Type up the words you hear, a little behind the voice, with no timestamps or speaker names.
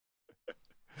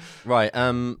Right.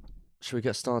 Should we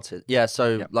get started? Yeah.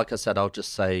 So, Yep. like I said, I'll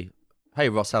just say, "Hey,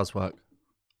 Ross, how's work?"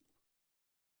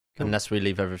 Cool. Unless we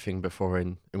leave everything before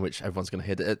in which everyone's going to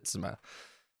hear it. It doesn't matter.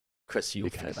 Chris, you'll Who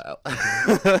figure cares?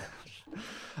 that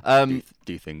out.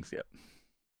 Do things, yep.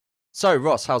 So,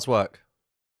 Ross, how's work?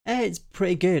 It's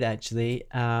pretty good, actually.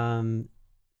 I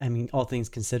mean, all things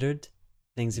considered,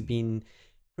 things have been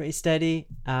pretty steady.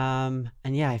 And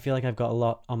yeah, I feel like I've got a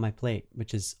lot on my plate,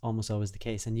 which is almost always the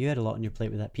case. And you had a lot on your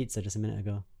plate with that pizza just a minute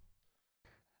ago.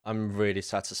 I'm really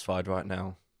satisfied right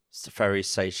now. It's very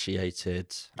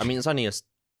satiated. I mean, it's only a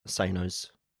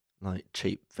Sano's, like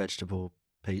cheap vegetable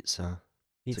pizza.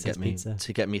 Pizza's pizza.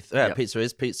 To get me. Yeah, Yep. Pizza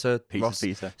is pizza. Ross.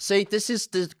 Pizza. See, this is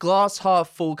the glass half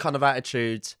full kind of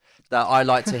attitude that I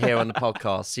like to hear on the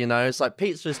podcast. You know, it's like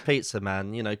pizza is pizza,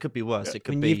 man. You know, it could be worse. It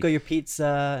could When be. you've got your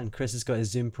pizza and Chris has got his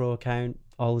Zoom Pro account,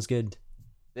 all is good.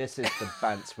 This is the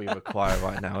bants we require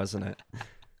right now, isn't it?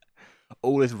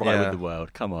 All is right Yeah. with the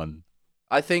world. Come on.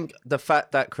 I think the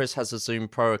fact that Chris has a Zoom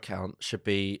Pro account should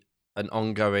be an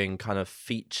ongoing kind of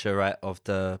featurette of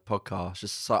the podcast.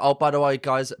 Just like, oh, by the way,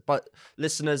 guys, but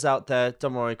listeners out there,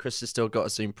 don't worry, Chris has still got a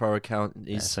Zoom Pro account.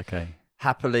 He's That's okay.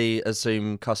 happily a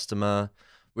Zoom customer.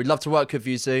 We'd love to work with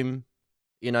you, Zoom.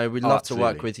 You know, we'd Oh, love to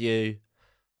work absolutely. with you.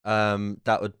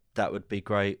 That would be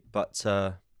great. But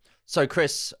so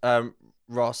Chris,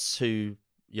 Ross, who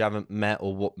you haven't met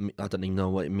or what I don't even know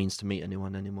what it means to meet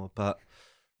anyone anymore, but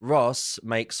Ross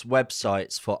makes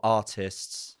websites for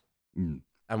artists, Mm.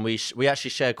 and we actually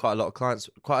share quite a lot of clients,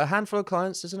 quite a handful of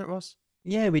clients, isn't it, Ross?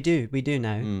 Yeah, we do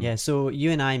now. Mm. Yeah, so you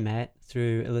and I met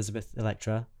through Elizabeth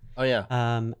Electra. Oh yeah,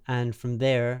 And from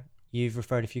there, you've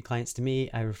referred a few clients to me.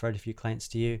 I referred a few clients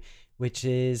to you, which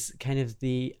is kind of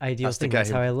the ideal That's the thing. That's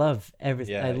game. how I love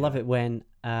everything. Yeah, I love yeah. it when,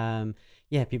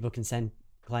 people can send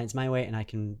clients my way and I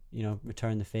can,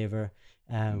 return the favor,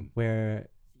 where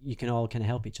you can all kind of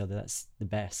help each other. That's the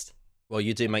best. well,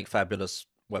 you do make fabulous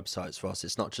websites, Ross.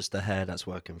 It's not just the hair that's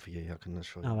working for you. I can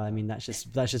assure you. Oh, well, I mean, that's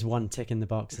just one tick in the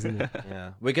box, isn't it?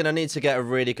 Yeah, we're gonna need to get a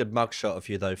really good mugshot of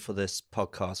you though for this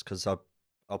podcast because I'll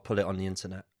put it on the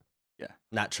internet. Yeah.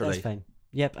 Naturally. That's fine.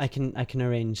 Yep, I can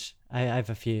arrange. I have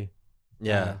a few.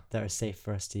 Yeah, that are safe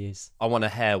for us to use. I want a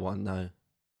hair one though,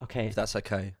 Okay. if that's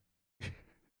okay.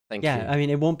 Thank Yeah, you. I mean,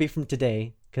 it won't be from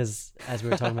today because, as we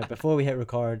were talking about before we hit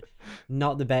record,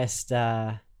 not the best.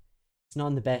 It's not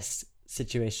in the best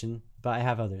situation, but I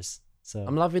have others. So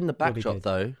I'm loving the It'll be backdrop good.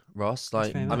 though, Ross.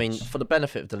 Like, very I mean, much. for the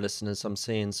benefit of the listeners, I'm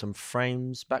seeing some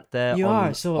frames back there You on,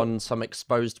 are, so- on some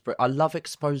exposed brick. I love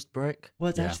exposed brick. well,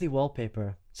 it's Yeah. actually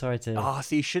wallpaper. Sorry to. Oh,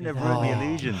 so you shouldn't have ruined the Oh,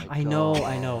 illusion. I know.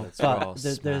 God, But Ross,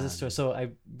 there's a man. story. So I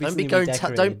Don't recently be going.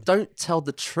 redecorated. Don't tell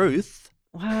the truth.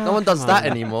 Well, No one does come that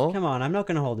on. anymore. Come on, I'm not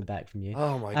going to hold it back from you.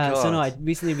 Oh my god. So no, I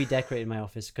recently redecorated my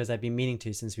office because I've been meaning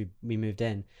to since we moved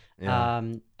in. Yeah.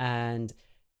 And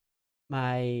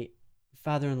my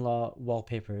father-in-law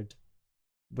wallpapered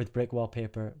with brick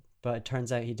wallpaper, but it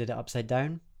turns out he did it upside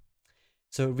down.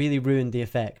 So it really ruined the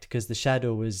effect because the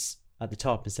shadow was at the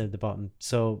top instead of the bottom.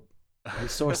 So we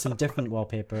sourced some different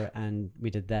wallpaper and we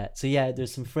did that. So yeah,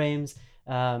 there's some frames,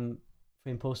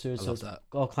 frame posters. I So love it's that.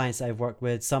 all clients that I've worked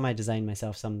with. Some I designed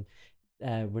myself, some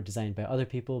were designed by other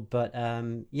people. But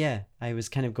yeah, I was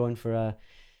kind of going for a,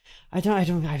 I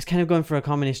was kind of going for a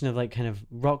combination of like kind of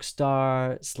rock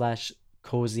star /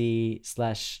 cozy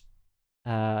 /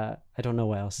 I don't know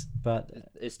what else, but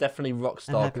It's definitely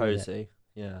rockstar happy with it. cozy.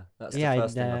 Yeah, that's yeah, the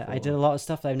first thing I did a lot of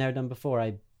stuff that I've never done before.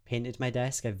 I painted my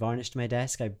desk, I varnished my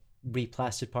desk, I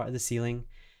replastered part of the ceiling,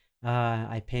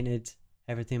 I painted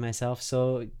everything myself.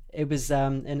 So it was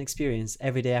an experience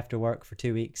every day after work for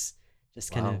 2 weeks,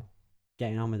 just kind of Wow.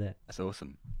 getting on with it. That's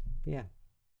awesome. Yeah.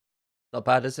 Not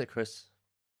bad, is it, Chris?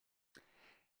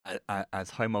 As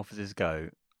home offices go,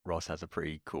 Ross has a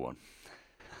pretty cool one.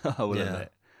 I will Yeah.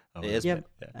 admit. I will It is. admit,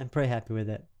 Yep. I'm pretty happy with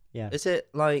it. Yeah. Is it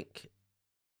like?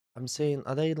 I'm seeing.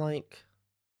 Are they like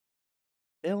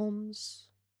films?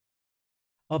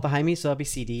 Oh, behind me, so I'll be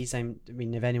CDs. I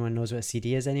mean, if anyone knows what a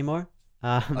CD is anymore.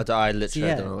 I literally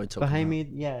yeah, don't know what you're talking behind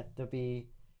about. me, yeah,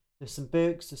 there's some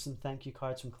books, there's some thank you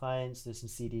cards from clients, there's some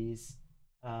CDs.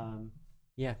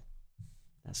 Yeah,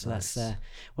 that's Nice.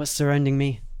 what's surrounding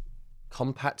me.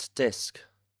 Compact disc.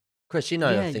 Chris, you know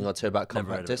Yeah, a thing or two about never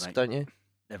heard compact of it, disc, mate. don't you?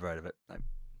 Never heard of it.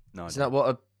 No Isn't idea. that what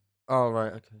a? Oh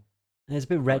right, okay. And it's a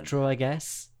bit retro, I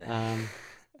guess.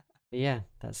 But yeah,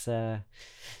 that's where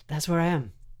I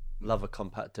am. Love a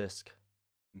compact disc.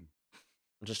 Mm.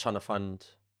 I'm just trying to find.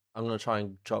 I'm gonna try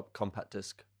and drop compact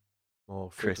disc more.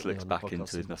 Chris frequently looks on the back into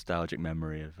podcast. his nostalgic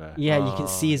memory of. Yeah, you can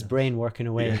see his yes. brain working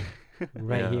away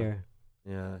right Yeah. here.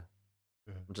 Yeah.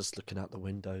 I'm just looking out the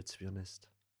window, to be honest.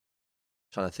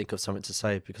 Trying to think of something to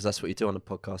say because that's what you do on a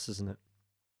podcast, isn't it?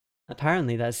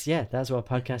 Apparently, that's what a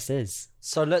podcast is.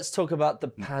 So let's talk about the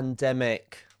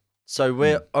pandemic. So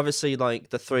we're obviously like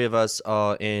the three of us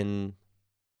are in,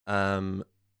 the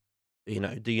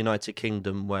United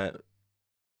Kingdom where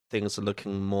things are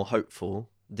looking more hopeful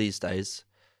these days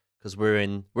because we're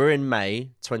in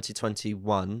May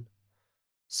 2021.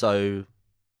 So,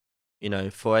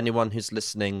 for anyone who's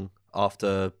listening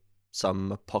after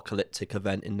some apocalyptic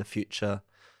event in the future,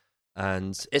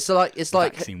 and it's like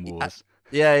Vaccine wars.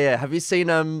 Yeah. Have you seen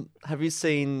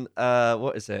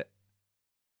what is it?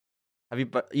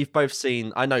 You've both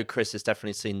seen? I know Chris has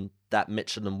definitely seen that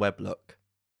Mitchell and Webb look.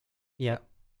 Yeah.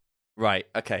 Right.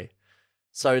 Okay.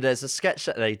 So there's a sketch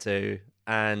that they do,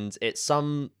 and it's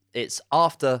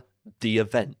after the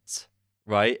event,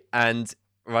 right? And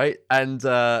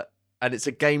it's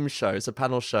a game show. It's a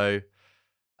panel show,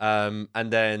 and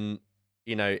then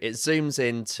it zooms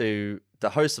into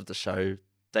the host of the show,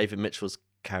 David Mitchell's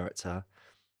character,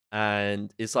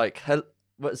 and it's like,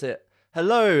 what is it?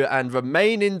 Hello, and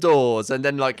remain indoors, and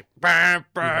then like,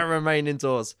 remain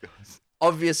indoors.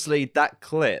 Obviously, that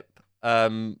clip,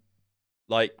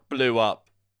 blew up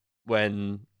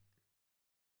when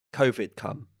COVID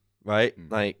come, right?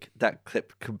 Like that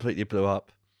clip completely blew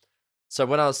up. So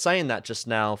when I was saying that just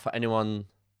now, for anyone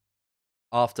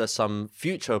after some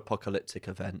future apocalyptic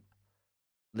event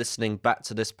listening back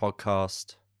to this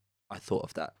podcast, I thought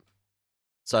of that.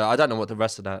 So I don't know what the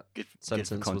rest of that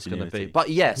sentence was going to be, but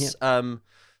yes. Yeah.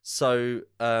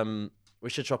 We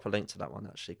should drop a link to that one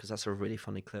actually because that's a really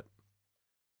funny clip.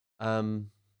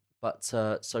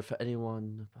 So for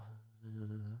anyone,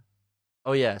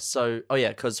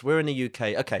 because we're in the UK.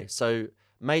 Okay, so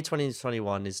May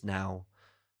 2021 is now,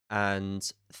 and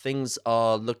things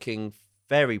are looking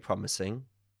very promising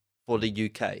for the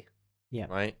UK. Yeah.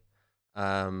 Right.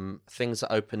 Things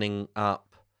are opening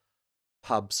up.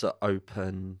 Pubs are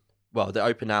open. Well, they're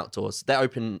open outdoors. They're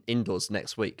open indoors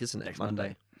next week, isn't it? Next Monday.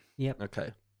 Monday. Yep.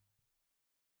 Okay.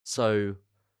 So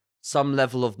some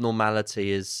level of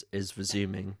normality is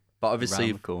resuming, but obviously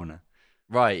Around the corner.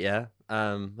 right, yeah.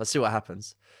 Let's see what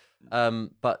happens.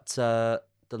 But the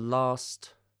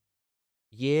last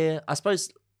year, I suppose,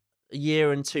 a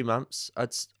year and 2 months,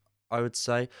 I would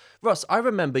say. Ross, I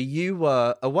remember you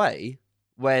were away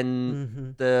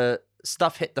when the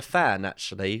stuff hit the fan,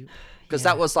 actually, because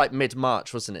that was like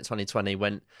mid-March, wasn't it? 2020,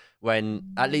 when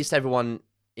at least everyone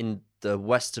in the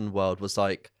Western world was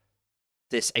like,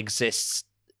 this exists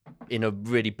in a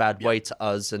really bad way to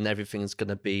us, and everything's going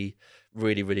to be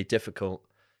really, really difficult.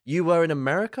 You were in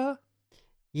America?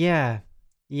 Yeah.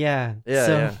 So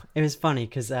Yeah. it was funny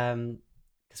because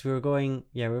we were going,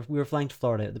 we were flying to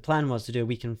Florida. The plan was to do a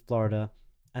week in Florida,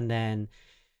 and then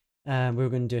we were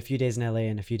going to do a few days in LA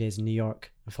and a few days in New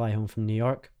York and fly home from New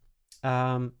York.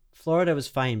 Florida was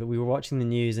fine, but we were watching the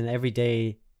news, and every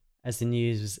day as the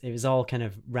news was all kind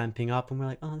of ramping up, and we're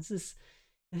like, oh, this is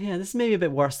maybe a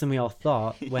bit worse than we all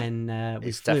thought when we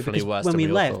It's flew. definitely Because worse when than we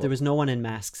we all left, thought. there was no one in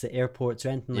masks at airports or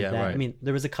anything like Yeah, that. right. I mean,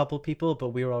 there was a couple people, but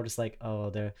we were all just like, oh,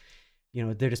 they're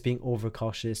just being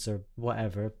overcautious or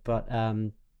whatever. But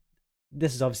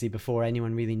this is obviously before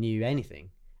anyone really knew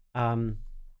anything. So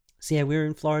yeah, we were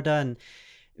in Florida, and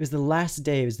it was the last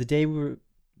day. It was the day we were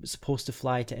supposed to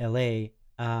fly to LA.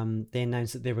 They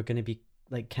announced that they were going to be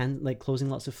closing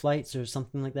lots of flights or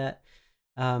something like that.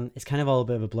 It's kind of all a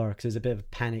bit of a blur because it was a bit of a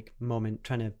panic moment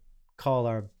trying to call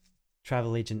our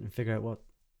travel agent and figure out what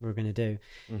we were going to do.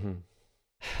 Mm-hmm.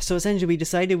 So essentially, we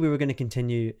decided we were going to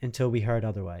continue until we heard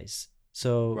otherwise.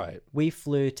 So Right. we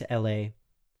flew to LA,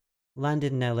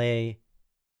 landed in LA,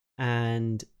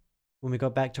 and when we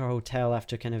got back to our hotel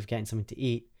after kind of getting something to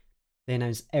eat, they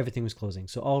announced everything was closing.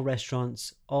 So all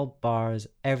restaurants, all bars,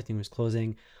 everything was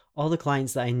closing. All the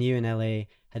clients that I knew in LA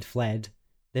had fled.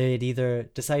 They had either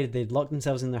decided they'd locked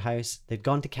themselves in their house, they'd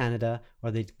gone to Canada,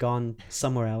 or they'd gone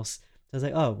somewhere else. So I was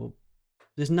like, oh, well,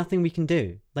 there's nothing we can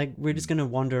do. Like, we're just going to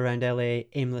wander around LA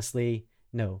aimlessly.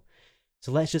 No.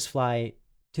 So let's just fly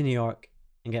to New York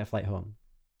and get a flight home.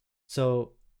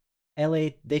 So LA,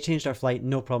 they changed our flight,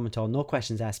 no problem at all. No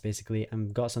questions asked, basically,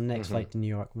 and got some next flight to New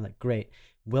York. We're like, great.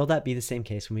 Will that be the same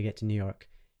case when we get to New York?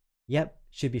 Yep,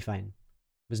 should be fine.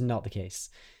 Was not the case.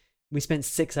 We spent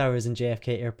 6 hours in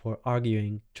JFK airport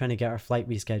arguing, trying to get our flight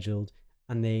rescheduled.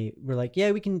 And they were like,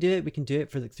 yeah, we can do it. We can do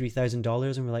it for like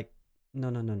 $3,000. And we're like, no.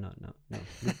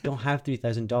 We don't have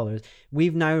 $3,000.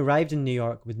 We've now arrived in New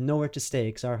York with nowhere to stay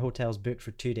because our hotel's booked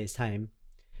for 2 days' time.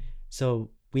 So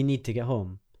we need to get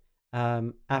home.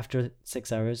 After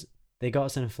 6 hours, they got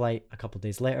us on a flight a couple of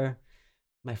days later.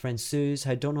 My friend Suze,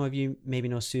 I don't know if you maybe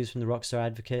know Suze from the Rockstar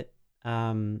Advocate.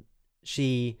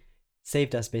 She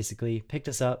saved us basically, picked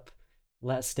us up,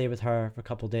 let us stay with her for a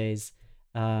couple days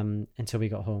until we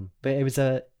got home. But it was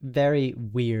a very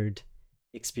weird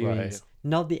experience.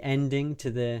 Not the ending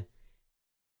to the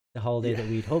holiday that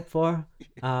we'd hoped for.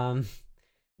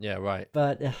 Yeah, right.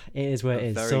 But it is what A it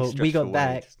is. very So we stressful got way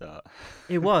back. to start.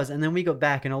 It was, and then we got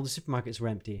back, and all the supermarkets were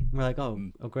empty. And we're like, oh,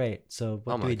 great. So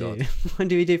what Oh do my we do? God. What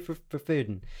do we do for food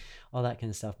and all that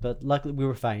kind of stuff? But luckily, we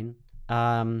were fine.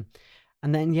 And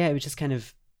then it was just kind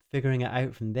of figuring it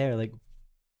out from there. Like,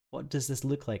 what does this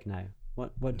look like now?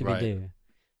 What do we Right. do?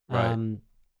 Right. I Did mean,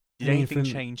 anything from-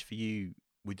 change for you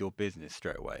with your business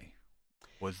straight away?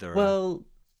 Was there Well,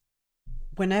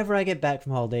 whenever I get back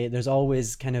from holiday, there's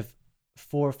always kind of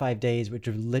 4 or 5 days which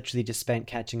are literally just spent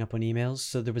catching up on emails.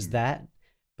 So there was that,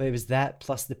 but it was that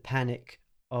plus the panic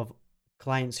of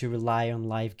clients who rely on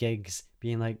live gigs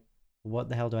being like, what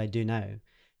the hell do I do now?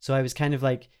 So I was kind of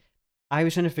like, I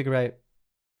was trying to figure out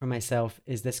for myself,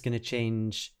 is this going to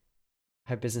change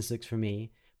how business looks for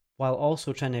me? While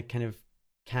also trying to kind of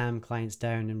calm clients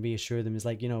down and reassure them is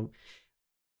like,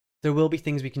 there will be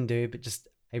things we can do, but just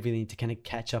I really need to kind of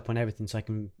catch up on everything so I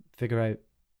can figure out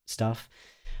stuff.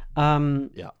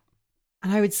 Yeah.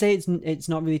 And I would say it's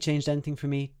not really changed anything for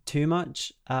me too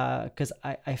much, because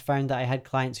I found that I had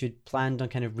clients who'd planned on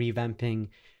kind of revamping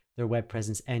their web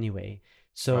presence anyway.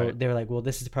 So Right. they were like, well,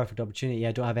 this is the perfect opportunity.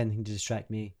 I don't have anything to distract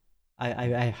me.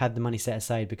 I had the money set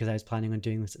aside because I was planning on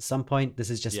doing this at some point. This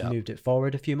has just Yeah. moved it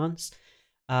forward a few months.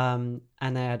 And I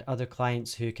had other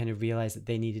clients who kind of realized that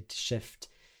they needed to shift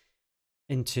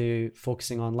into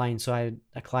focusing online. So I had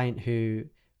a client who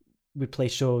would play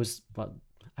shows, well,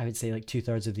 I would say like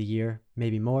 2/3 of the year,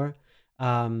 maybe more.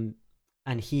 And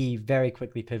he very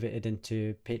quickly pivoted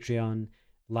into Patreon,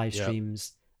 live Yep.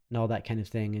 streams, and all that kind of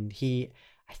thing. And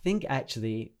I think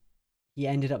actually, he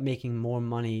ended up making more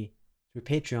money through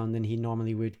Patreon than he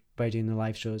normally would by doing the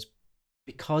live shows,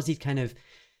 because he'd kind of,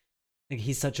 like,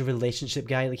 he's such a relationship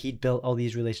guy. Like, he'd built all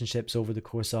these relationships over the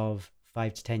course of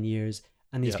 5 to 10 years,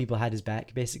 and these Yep. people had his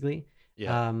back basically.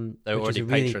 Yeah. They were which is already a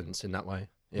really- patrons in that way.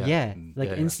 yeah, Yeah. like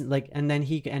Yeah, yeah. instant, like, and then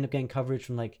he could end up getting coverage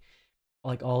from like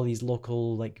all these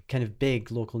local, like, kind of big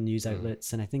local news Mm.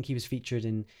 outlets. And I think he was featured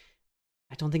in,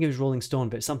 I don't think it was Rolling Stone,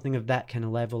 but something of that kind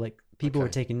of level. Like, people were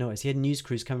Okay. taking notice. He had news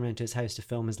crews coming around to his house to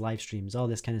film his live streams, all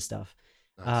this kind of stuff.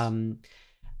 Nice.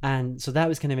 And so that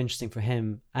was kind of interesting for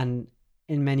him. And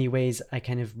in many ways, I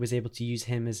kind of was able to use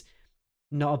him as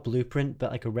not a blueprint,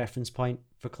 but like a reference point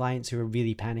for clients who are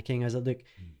really panicking. I was like, look,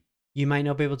 you might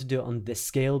not be able to do it on this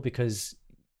scale because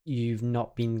you've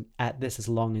not been at this as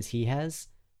long as he has,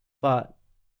 but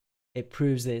it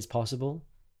proves that it's possible.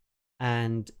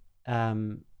 And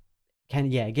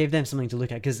it gave them something to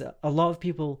look at, because a lot of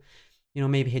people,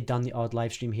 maybe had done the odd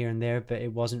live stream here and there, but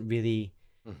it wasn't really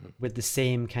Mhm. with the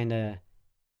same kind of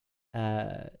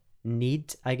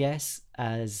need, I guess,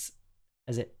 as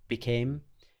it became.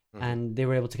 Mhm. And they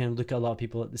were able to kind of look at a lot of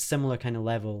people at the similar kind of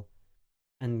level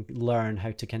and learn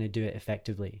how to kind of do it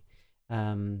effectively.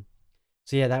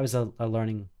 So yeah, that was a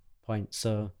learning point.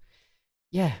 So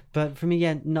yeah, but for me,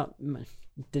 didn't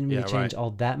really Yeah, change right.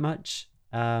 all that much.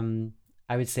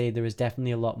 I would say there was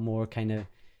definitely a lot more kind of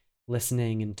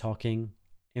listening and talking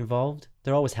involved.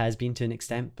 There always has been to an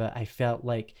extent, but I felt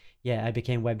like, I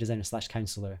became web designer /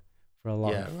 counselor for a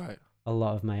lot Yeah, right.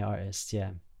 of my artists.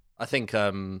 Yeah. I think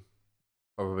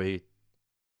probably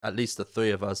at least the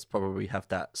three of us probably have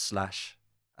that slash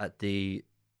at the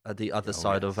other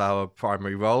side of yes. our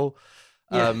primary role.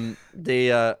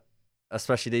 Yeah.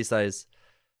 Especially these days.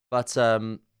 But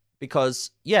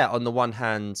because on the one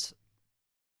hand,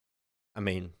 I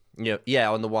mean,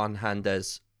 on the one hand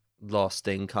there's lost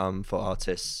income for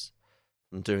artists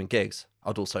from doing gigs.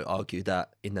 I'd also argue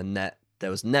that in the net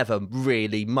there was never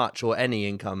really much or any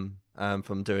income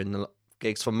from doing the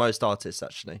gigs for most artists,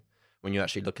 actually, when you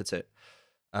actually look at it.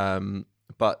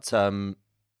 But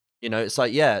it's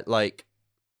like,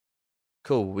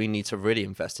 cool, we need to really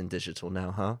invest in digital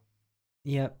now, huh?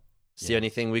 Yep. It's the only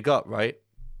thing we got, right?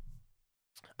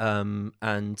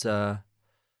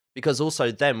 Because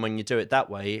also then when you do it that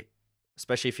way,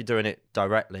 especially if you're doing it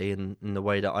directly in the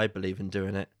way that I believe in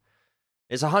doing it,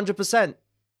 it's 100%.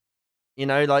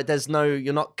 Like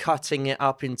you're not cutting it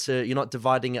up into, you're not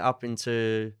dividing it up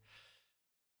into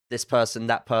this person,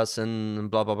 that person,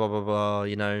 and blah, blah, blah, blah, blah,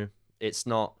 it's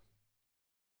not,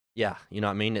 you know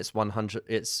what I mean? It's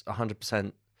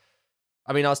 100%.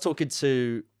 I mean, I was talking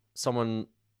to someone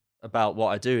about what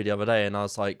I do the other day, and I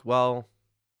was like, well,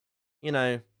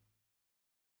 because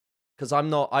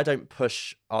I don't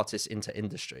push artists into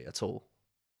industry at all,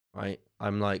 right?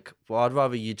 I'm like, well, I'd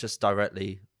rather you just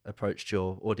directly approached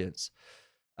your audience.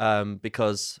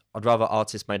 because I'd rather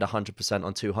artists made 100%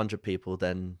 on 200 people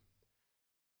than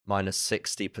minus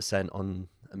 60% on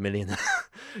a million.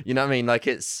 You know what I mean? Like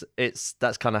it's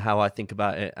that's kind of how I think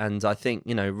about it. And I think,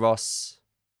 you know, Ross,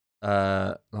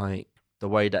 like the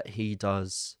way that he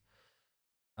does,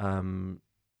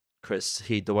 Chris,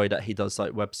 the way that he does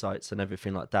like websites and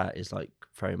everything like that is like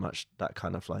very much that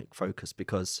kind of like focus,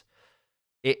 because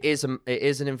it is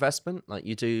an investment. Like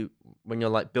you do when you're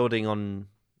like building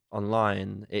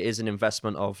online, it is an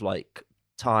investment of like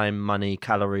time, money,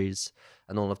 calories,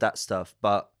 and all of that stuff.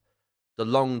 But the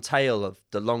long tail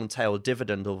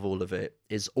dividend of all of it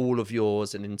is all of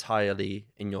yours and entirely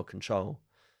in your control.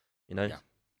 You know,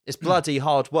 it's bloody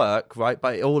hard work, right?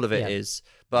 But all of it is.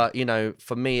 But, you know,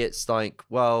 for me, it's like,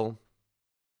 well,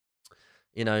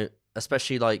 you know,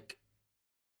 especially like,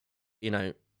 you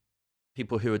know,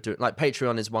 people who are doing, like,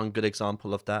 Patreon is one good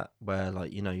example of that, where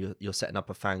like, you know, you're setting up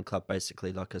a fan club,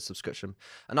 basically like a subscription.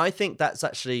 And I think that's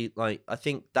actually like, I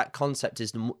think that concept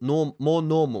is more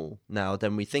normal now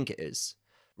than we think it is,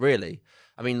 really.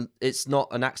 I mean, it's not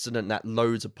an accident that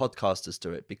loads of podcasters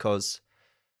do it, because,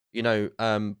 you know,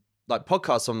 like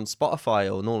podcasts on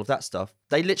Spotify and all of that stuff,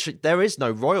 there is no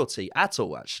royalty at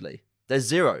all. Actually, there's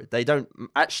zero. They don't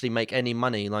actually make any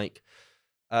money. Like,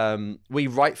 we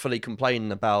rightfully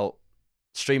complain about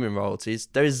streaming royalties.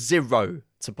 There is zero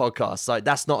to podcasts. Like,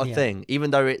 that's not a thing,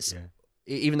 even though it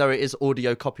is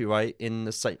audio copyright in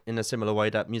a similar way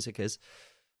that music is.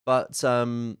 But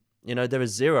you know, there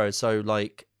is zero. So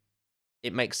like,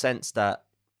 it makes sense that,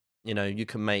 you know, you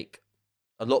can make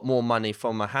a lot more money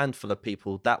from a handful of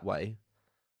people that way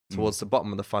towards the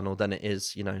bottom of the funnel than it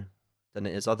is, you know, than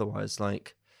it is otherwise.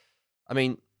 Like, I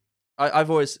mean,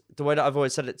 the way that I've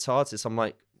always said it to artists, I'm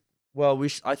like, well,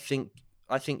 I think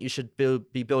you should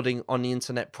be building on the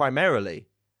internet primarily,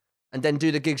 and then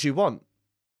do the gigs you want.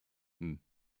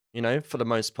 You know, for the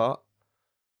most part.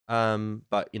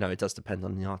 But you know, it does depend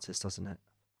on the artist, doesn't it?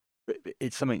 But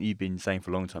it's something you've been saying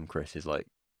for a long time, Chris, is like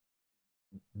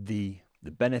the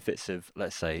benefits of,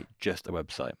 let's say, just a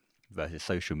website versus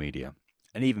social media,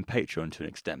 and even Patreon to an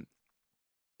extent,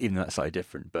 even though that's slightly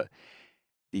different. But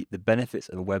the benefits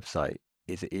of a website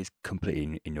is it is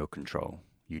completely in your control.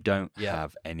 You don't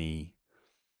have any.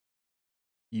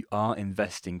 You are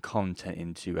investing content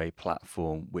into a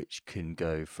platform which can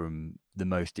go from the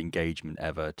most engagement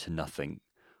ever to nothing,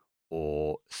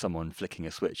 or someone flicking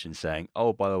a switch and saying,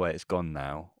 "Oh, by the way, it's gone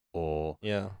now," or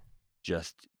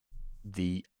just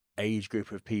the age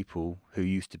group of people who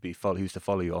used to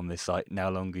follow you on this site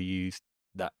no longer use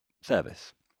that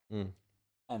service.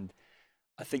 And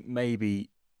I think maybe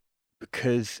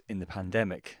because in the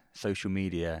pandemic, social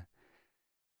media,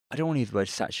 I don't want to use the word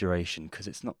saturation because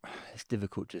it's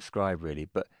difficult to describe really,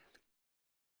 but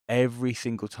every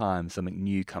single time something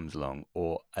new comes along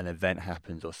or an event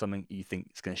happens or something you think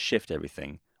is going to shift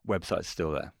everything, website's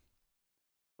still there.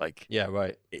 Like,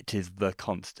 it is the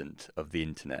constant of the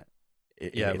internet.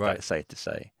 That's safe to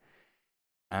say.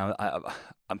 And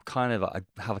I'm kind of, I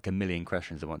have like a million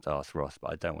questions I want to ask Ross,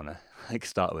 but I don't want to like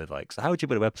start with like, so how would you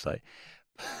build a website?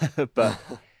 but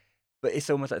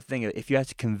it's almost that thing of, if you had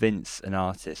to convince an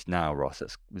artist now, Ross, I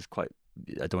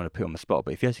don't want to put you on the spot,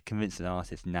 but if you had to convince an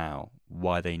artist now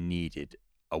why they needed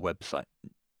a website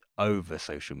over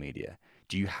social media,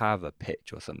 do you have a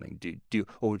pitch or something?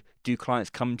 Do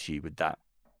clients come to you with that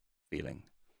feeling?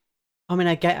 I mean,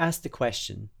 I get asked the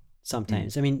question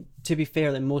sometimes. I mean, to be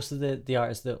fair, like most of the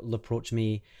artists that will approach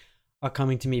me are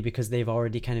coming to me because they've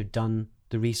already kind of done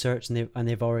the research and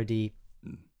they've already,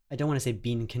 I don't want to say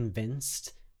been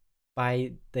convinced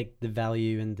by like the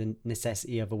value and the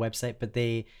necessity of a website, but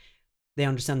they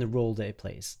understand the role that it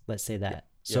plays. Let's say that.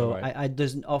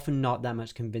 There's often not that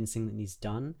much convincing that needs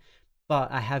done.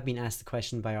 But I have been asked the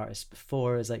question by artists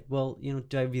before, is like, well, you know,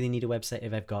 do I really need a website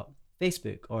if I've got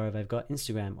Facebook or if I've got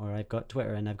Instagram or I've got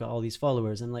Twitter and I've got all these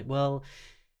followers? And like, well,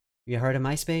 you heard of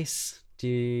MySpace? Do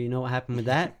you know what happened with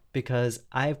that? Because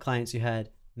I have clients who had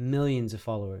millions of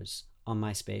followers on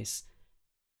MySpace,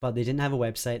 but they didn't have a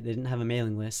website, they didn't have a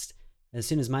mailing list. As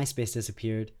soon as MySpace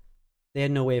disappeared, they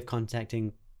had no way of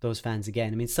contacting those fans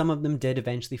again. I mean, some of them did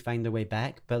eventually find their way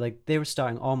back, but like they were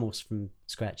starting almost from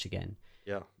scratch again.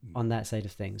 On that side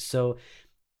of things. So,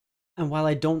 and while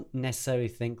I don't necessarily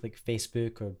think like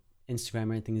Facebook or Instagram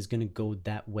or anything is going to go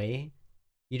that way,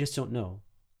 you just don't know.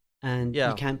 And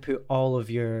you can't put all of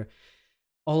your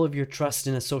trust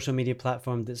in a social media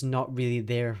platform that's not really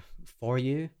there for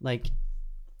you. Like,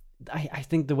 I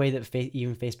think the way that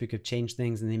even Facebook have changed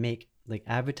things, and they make like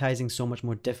advertising so much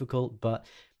more difficult, but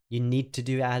you need to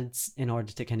do ads in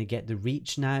order to kind of get the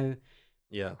reach now.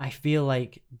 I feel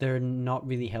like they're not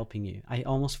really helping you. I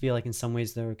almost feel like in some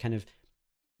ways they're kind of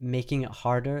making it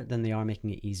harder than they are making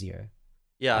it easier.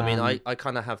 Yeah, I mean, Um, I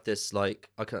kind of have this like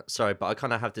I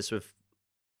kind of have this with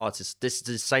artists. This is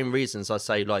the same reasons I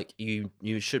say like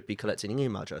you should be collecting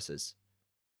email addresses.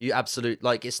 You absolute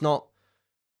like it's not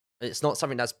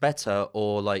something that's better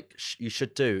or like you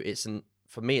should do. It's an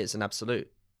for me it's an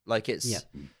absolute. Like it's Yeah.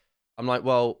 I'm like,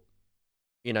 well,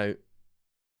 you know,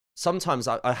 sometimes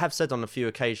I have said on a few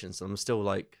occasions, and I'm still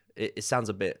like it sounds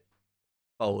a bit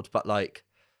bold, but like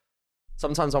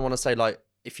sometimes I want to say like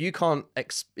if you can't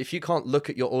look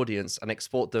at your audience and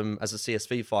export them as a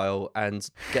CSV file and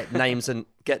get names and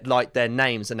get like their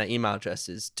names and their email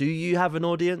addresses, do you have an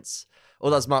audience?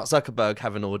 Or does Mark Zuckerberg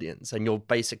have an audience and you're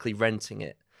basically renting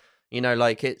it? You know,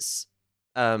 like it's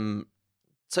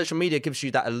social media gives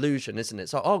you that illusion, isn't it?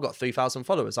 So, oh, I've got 3,000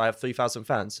 followers, I have 3,000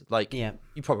 fans. Like, Yeah.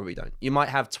 you probably don't. You might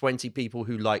have 20 people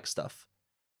who like stuff,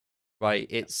 right?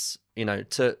 It's, you know,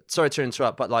 sorry to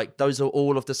interrupt, but like those are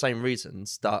all of the same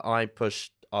reasons that I push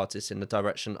artists in the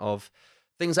direction of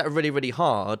things that are really, really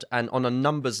hard and on a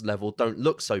numbers level don't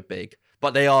look so big,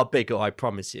 but they are bigger, I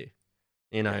promise you.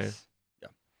 You know, Yes.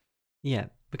 Yeah,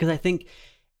 because I think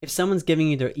if someone's giving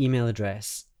you their email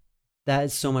address, that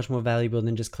is so much more valuable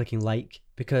than just clicking like.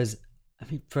 Because, I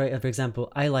mean, for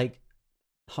example, I like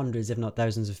hundreds, if not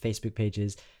thousands, of Facebook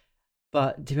pages,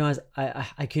 but to be honest,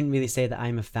 I couldn't really say that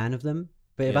I'm a fan of them.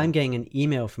 But if Yeah. I'm getting an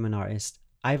email from an artist,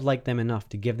 I've liked them enough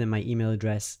to give them my email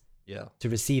address yeah. to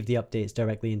receive the updates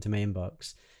directly into my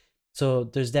inbox. So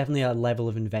there's definitely a level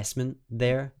of investment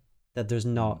there that there's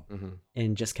not Mm-hmm.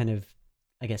 in just kind of,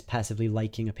 I guess, passively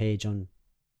liking a page on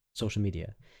social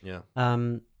media. Yeah.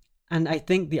 And I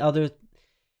think the other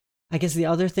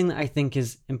thing that I think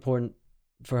is important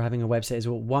for having a website is,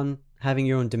 well, one, having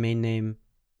your own domain name.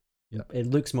 Yeah. It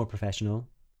looks more professional,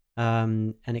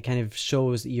 and it kind of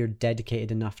shows that you're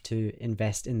dedicated enough to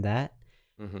invest in that.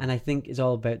 Mm-hmm. And I think it's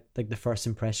all about like the first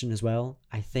impression as well.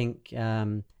 I think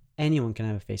anyone can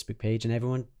have a Facebook page, and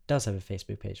everyone does have a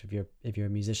Facebook page if you're a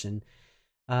musician.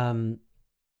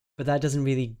 But that doesn't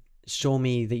really show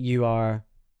me that you are,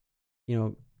 you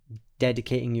know,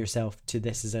 dedicating yourself to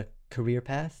this as a career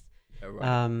path. Yeah,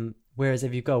 right. Whereas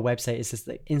if you've got a website, it's just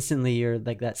like instantly you're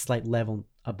like that slight level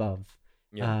above,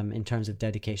 Yeah. in terms of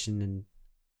dedication and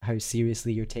how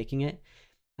seriously you're taking it.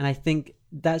 And I think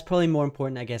that's probably more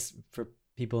important, I guess, for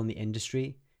people in the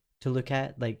industry to look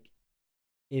at. Like,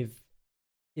 if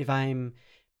I'm,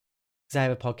 because I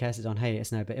have a podcast, it's on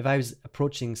hiatus now, but if I was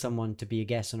approaching someone to be a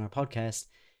guest on our podcast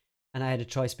and I had a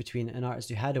choice between an artist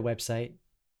who had a website,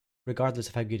 regardless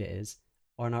of how good it is,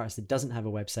 or an artist that doesn't have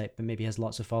a website but maybe has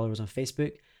lots of followers on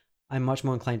Facebook, I'm much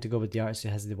more inclined to go with the artist who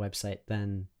has the website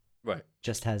than Right.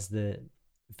 just has the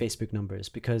Facebook numbers,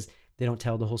 because they don't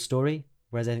tell the whole story.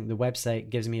 Whereas I think the website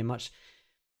gives me a much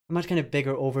kind of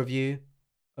bigger overview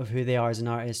of who they are as an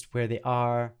artist, where they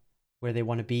are, where they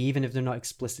want to be. Even if they're not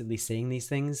explicitly saying these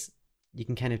things, you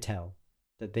can kind of tell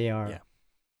that they are, Yeah.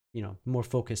 you know, more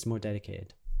focused, more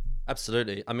dedicated.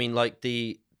 Absolutely. I mean, like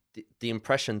the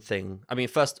impression thing. I mean,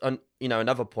 first, you know,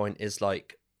 another point is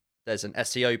like there's an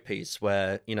SEO piece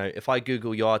where, you know, if I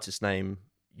Google your artist name,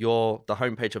 the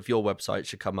homepage of your website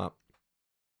should come up,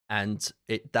 and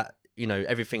you know,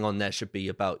 everything on there should be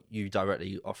about you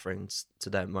directly offering to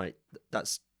them. Right?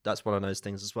 That's one of those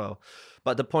things as well.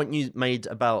 But the point you made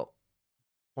about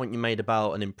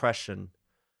an impression,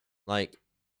 like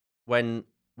when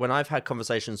I've had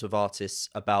conversations with artists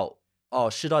about, oh,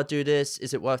 should I do this?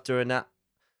 Is it worth doing that?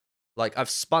 Like, I've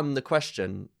spun the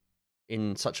question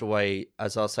in such a way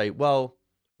as I'll say, well,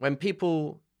 when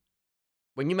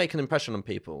you make an impression on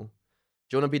people,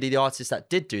 do you want to be the artist that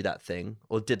did do that thing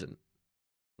or didn't?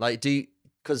 Like,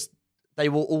 because they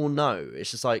will all know.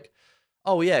 It's just like,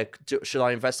 oh yeah, should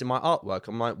I invest in my artwork?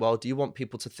 I'm like, well, do you want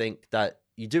people to think that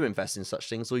you do invest in such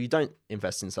things or you don't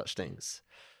invest in such things?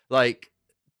 Like,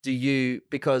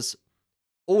 because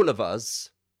all of us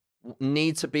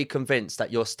need to be convinced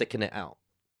that you're sticking it out.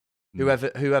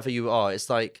 Whoever you are. It's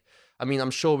like, I mean,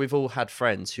 I'm sure we've all had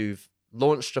friends who've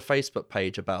launched a Facebook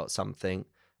page about something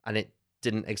and it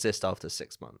didn't exist after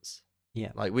 6 months.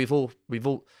 Yeah. Like we've all,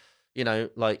 you know,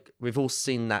 like we've all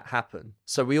seen that happen.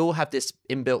 So we all have this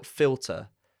inbuilt filter.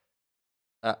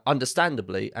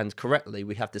 Understandably and correctly,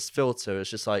 we have this filter. It's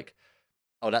just like,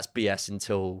 oh, that's BS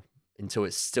until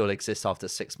it still exists after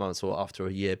 6 months or after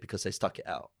a year because they stuck it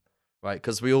out, right?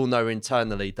 Because we all know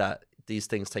internally that these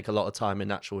things take a lot of time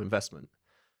and actual investment.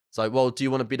 It's like, well, do you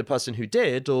want to be the person who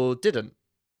did or didn't?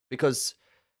 Because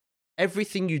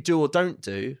everything you do or don't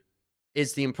do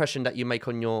is the impression that you make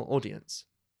on your audience.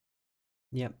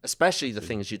 Yeah. Especially the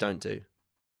things you don't do.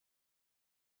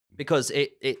 Because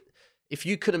if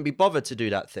you couldn't be bothered to do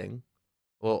that thing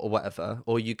or whatever,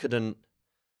 or you couldn't,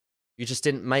 you just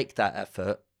didn't make that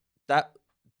effort,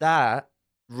 that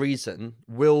reason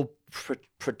will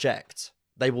project.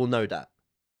 They will know that.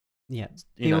 Yeah,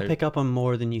 You people know. pick up on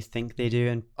more than you think they do,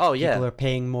 and Oh people yeah. are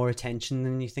paying more attention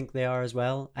than you think they are as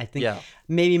well. I think Yeah.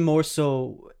 maybe more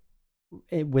so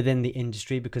within the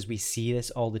industry, because we see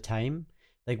this all the time.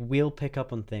 Like, we'll pick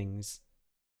up on things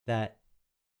that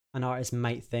an artist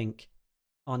might think,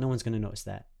 oh, no one's going to notice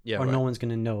that, Yeah. or right. no one's going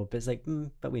to know, but it's like,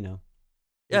 but we know.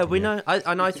 Yeah, do, we yeah. know.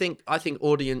 I think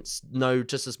audience know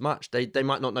just as much. They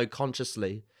might not know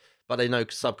consciously, but they know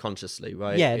subconsciously,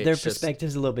 right? Yeah, their It's just-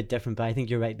 perspective's a little bit different, but I think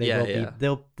you're right. They Yeah, will yeah.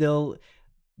 be.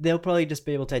 They'll probably just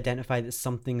be able to identify that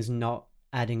something's not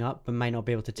adding up, but might not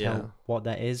be able to tell Yeah. what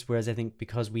that is. Whereas I think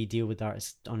because we deal with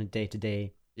artists on a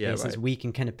day-to-day yeah, basis, right. we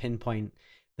can kind of pinpoint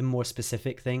the more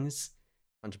specific things.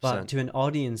 100%. But to an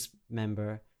audience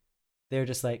member, they're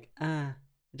just like, it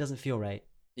doesn't feel right.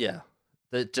 Yeah,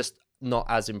 they're just not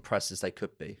as impressed as they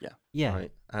could be. Yeah,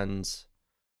 Right. And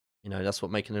that's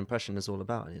what making an impression is all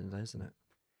about at the end of the day, isn't it?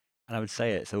 And I would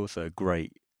say it's also a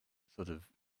great sort of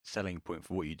selling point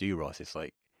for what you do, Ross. It's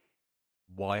like,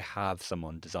 why have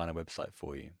someone design a website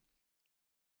for you?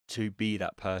 To be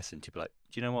that person, to be like,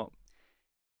 do you know what?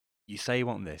 You say you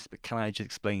want this, but can I just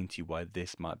explain to you why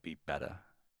this might be better?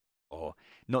 Or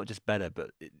not just better,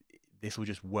 but this will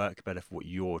just work better for what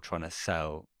you're trying to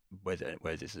sell, whether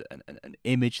it's an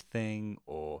image thing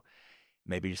or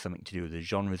maybe just something to do with the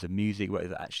genres of music,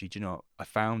 whether actually, do you know what? I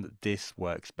found that this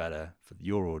works better for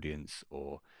your audience,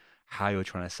 or how you're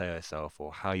trying to sell yourself,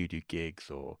 or how you do gigs,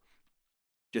 or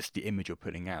just the image you're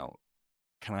putting out.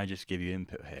 Can I just give you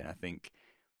input here? And I think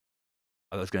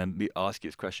I was going to ask you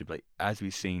this question, but like, as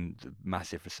we've seen the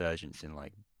massive resurgence in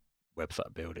like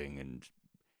website building and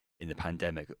in the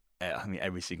pandemic, I mean,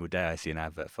 every single day I see an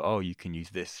advert for, oh, you can use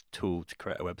this tool to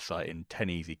create a website in 10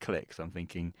 easy clicks. I'm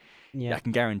thinking, yeah, I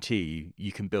can guarantee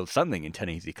you can build something in 10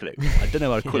 easy clicks. I don't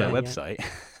know what I'd call that Yeah. website.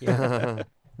 yeah.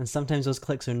 And sometimes those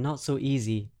clicks are not so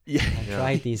easy. Yeah. I've Yeah.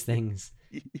 tried these things.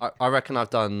 I reckon I've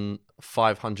done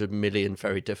 500 million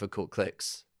very difficult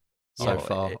clicks so Oh,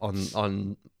 far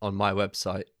on my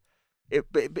website.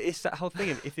 But it's that whole thing.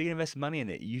 If you're going to invest money in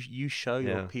it, you show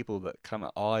your Yeah. people that come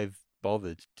out, I've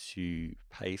bothered to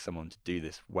pay someone to do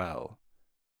this well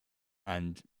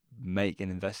and make an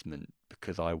investment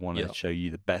because I want to Yeah. show you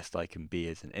the best I can be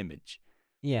as an image.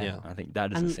 Yeah. Yeah. I think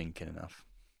that doesn't And- sink in enough.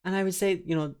 And I would say,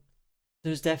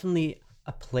 there's definitely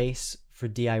a place for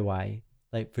DIY,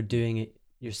 like for doing it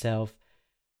yourself.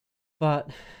 But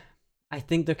I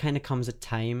think there kind of comes a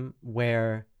time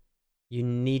where you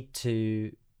need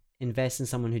to invest in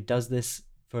someone who does this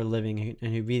for a living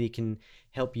and who really can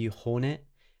help you hone it.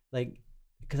 Like,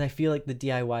 because I feel like the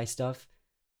DIY stuff,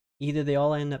 either they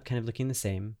all end up kind of looking the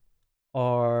same,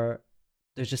 or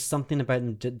there's just something about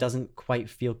them that doesn't quite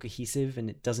feel cohesive, and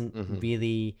it doesn't Mhm.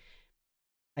 really,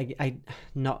 I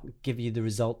not give you the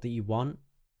result that you want.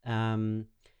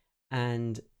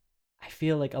 And I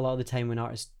feel like a lot of the time when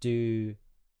artists do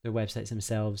their websites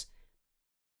themselves,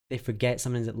 they forget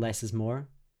sometimes that less is more,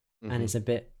 and it's a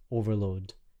bit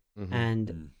overload. Mhm. And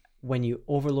Mm. when you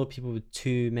overload people with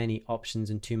too many options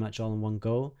and too much all in one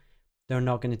go, they're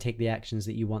not going to take the actions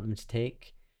that you want them to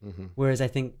take. Mhm. Whereas I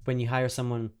think when you hire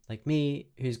someone like me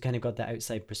who's kind of got that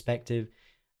outside perspective,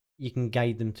 you can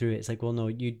guide them through it. It's like, well, no,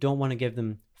 you don't want to give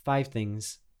them 5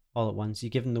 things all at once. You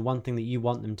give them the one thing that you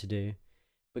want them to do,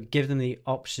 but give them the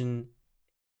option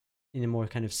in a more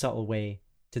kind of subtle way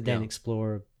to then Yeah.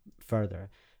 explore further.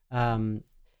 And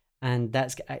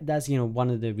that's one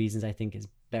of the reasons I think it's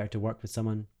better to work with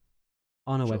someone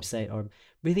on a Sure. website, or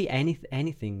really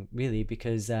anything really,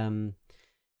 because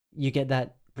you get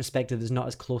that perspective that's not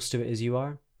as close to it as you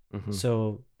are. Mhm.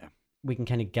 So Yeah. we can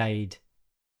kind of guide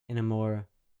in a more,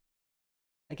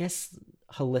 I guess,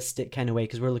 holistic kind of way,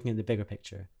 because we're looking at the bigger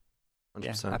picture.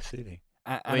 100%. Yeah, absolutely.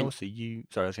 And, I mean- also,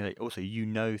 sorry, I was going to say,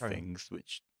 also, Sorry. things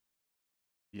which,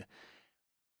 yeah,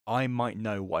 I might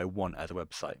know what I want as a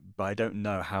website, but I don't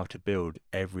know how to build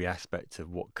every aspect of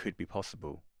what could be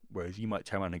possible. Whereas you might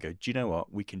turn around and go, do you know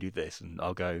what? We can do this. And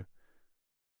I'll go,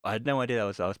 I had no idea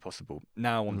that was possible.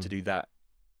 Now I want to do that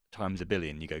times a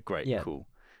billion. You go, great, Yeah. cool.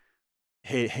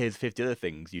 Here's 50 other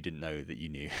things you didn't know that you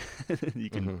knew. You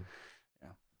can, Mhm.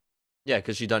 yeah. Yeah,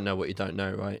 because you don't know what you don't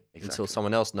know, right? Until Exactly.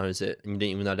 someone else knows it, and you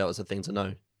didn't even know that was a thing to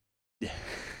know. yeah.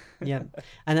 Yeah,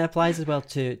 and it applies as well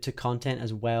to content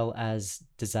as well as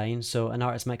design. So an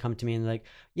artist might come to me and like,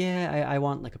 yeah, I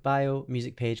want like a bio,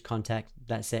 music page, contact,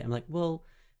 that's it. I'm like, well,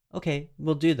 okay,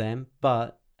 we'll do them,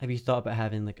 but have you thought about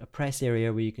having like a press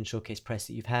area where you can showcase press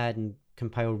that you've had and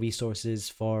compile resources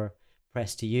for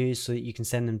press to use, so that you can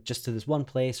send them just to this one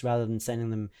place rather than sending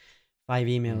them 5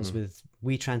 emails Mhm. with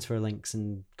WeTransfer links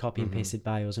and copy and Mhm. pasted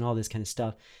bios and all this kind of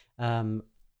stuff.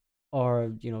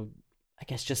 Or, you know, I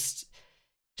guess just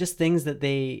things that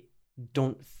they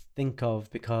don't think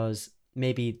of because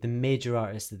maybe the major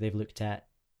artists that they've looked at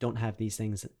don't have these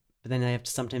things. But then I have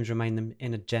to sometimes remind them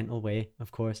in a gentle way,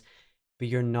 of course, but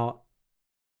you're not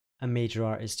a major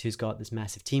artist who's got this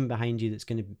massive team behind you that's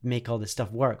going to make all this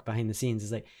stuff work behind the scenes.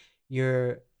 It's like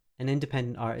you're an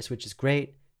independent artist, which is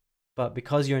great, but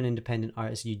because you're an independent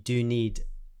artist, you do need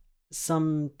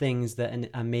some things that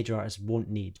a major artist won't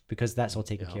need because that's all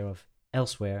taken Yeah. care of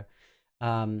elsewhere.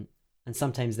 And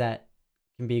sometimes that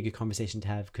can be a good conversation to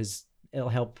have because it'll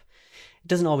help. It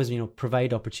doesn't always, you know,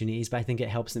 provide opportunities, but I think it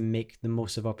helps them make the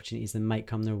most of opportunities that might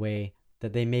come their way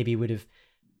that they maybe would have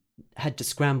had to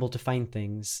scramble to find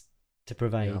things to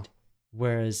provide. Yeah.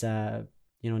 Whereas,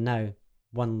 you know, now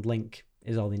one link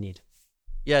is all they need.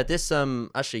 Yeah, this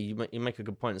actually you make a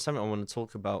good point. It's something I wanted to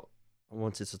talk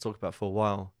about for a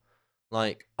while.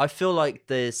 Like I feel like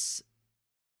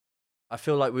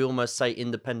we almost say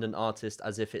independent artist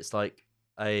as if it's like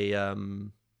a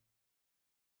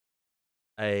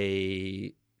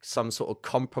some sort of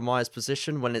compromise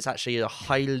position when it's actually a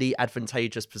highly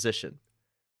advantageous position.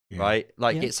 Right?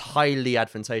 Like Yeah. it's highly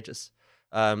advantageous.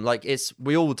 Like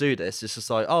we all do this. It's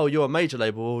just like, oh, you're a major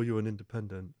label, or you're an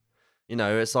independent. You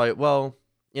know, it's like, well,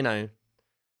 you know,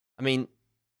 I mean,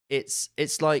 it's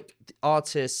like the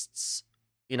artists,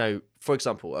 you know, for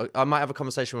example, I might have a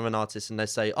conversation with an artist and they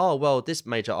say, oh, well, this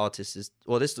major artist is,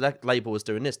 or this label is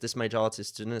doing this major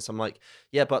artist is doing this. I'm like,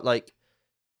 yeah, but like,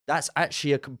 that's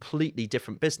actually a completely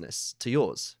different business to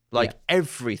yours. Like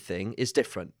everything is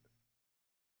different.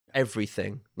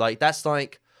 Everything. Like that's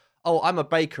like, oh, I'm a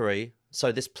bakery,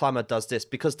 so this plumber does this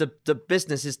because the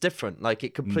business is different. Like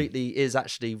it completely is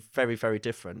actually very, very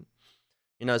different.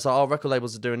 You know, so our record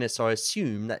labels are doing this, so I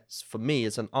assume that's for me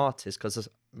as an artist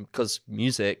because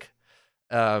music,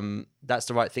 that's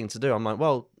the right thing to do. I'm like,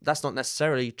 well, that's not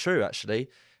necessarily true actually.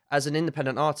 As an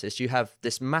independent artist, you have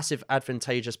this massive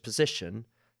advantageous position.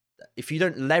 If you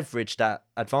don't leverage that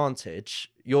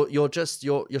advantage, you're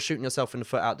shooting yourself in the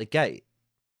foot out the gate,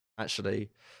 actually.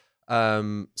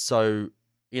 So,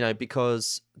 you know,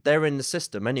 because they're in the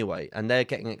system anyway, and they're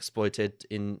getting exploited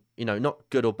in, you know, not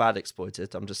good or bad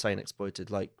exploited. I'm just saying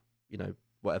exploited, like, you know,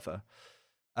 whatever.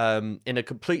 In a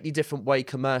completely different way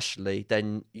commercially,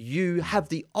 then you have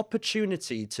the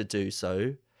opportunity to do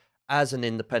so as an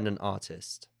independent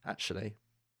artist, actually.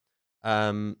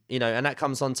 You know, and that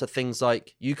comes on to things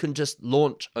like you can just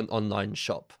launch an online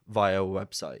shop via a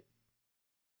website.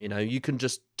 You know, you can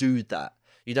just do that.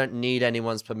 You don't need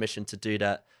anyone's permission to do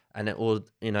that. And it will,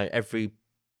 you know, every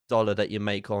dollar that you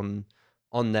make on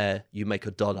there, you make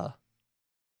 $1.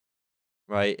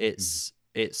 Right? It's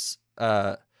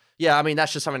yeah, I mean,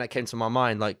 that's just something that came to my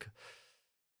mind. Like,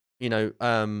 you know,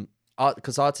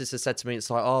 because artists have said to me, it's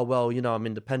like, oh, well, you know, I'm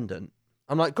independent.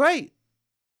 I'm like, great.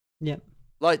 Yeah.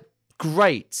 Like,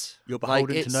 great. You're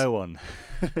beholden like, to no one.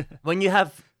 When you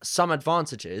have some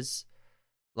advantages,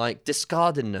 like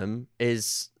discarding them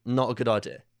is not a good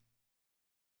idea.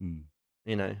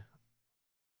 You know,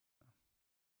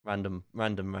 random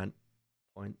rant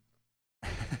point.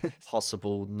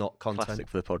 Possible not content. Classic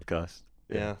for the podcast.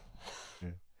 Yeah.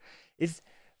 Is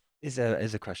there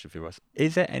a question for you, Ross?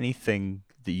 Is there anything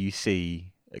that you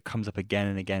see that comes up again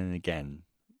and again and again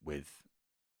with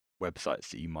websites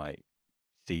that you might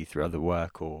see through other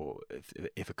work, or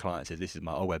if a client says, this is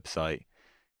my old website,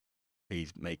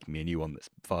 please make me a new one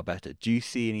that's far better? Do you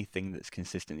see anything that's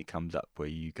consistently comes up where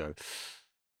you go,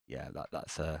 yeah,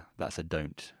 that's a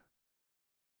don't?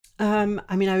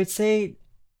 I mean, I would say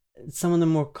some of the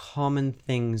more common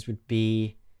things would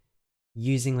be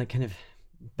using like kind of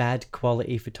bad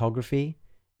quality photography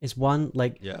is one.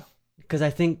 Like, Yeah. Because I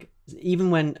think even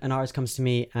when an artist comes to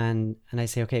me and I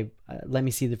say, okay, let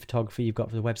me see the photography you've got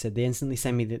for the website, they instantly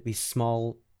send me these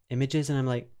small images, and I'm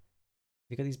like,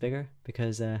 you got these bigger?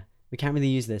 Because we can't really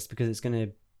use this because it's gonna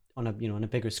on a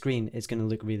bigger screen, it's gonna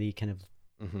look really kind of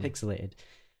pixelated.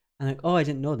 And like, oh, I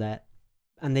didn't know that.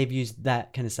 And they've used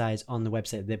that kind of size on the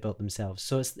website they built themselves.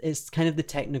 So it's kind of the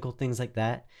technical things like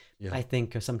that I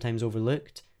think are sometimes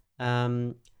overlooked.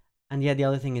 And yeah, the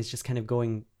other thing is just kind of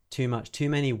going too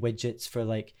many widgets for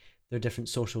like their different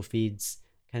social feeds,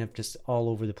 kind of just all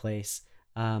over the place.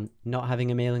 Not having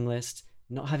a mailing list,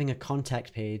 not having a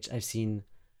contact page. I've seen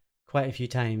quite a few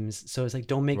times. So it's like,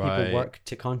 don't make people work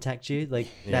to contact you. Like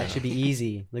that should be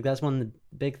easy. Like that's one of the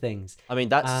big things. I mean,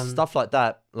 that's stuff like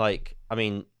that. Like, I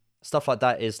mean, stuff like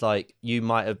that is like you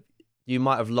might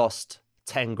have lost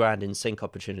 10 grand in sync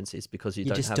opportunities because you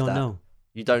don't just have don't that. know.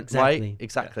 You don't, Exactly. right?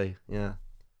 Exactly. Yeah.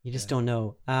 You just Yeah. don't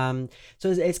know.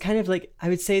 So it's kind of like, I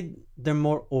would say they're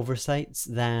more oversights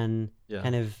than Yeah.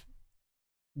 kind of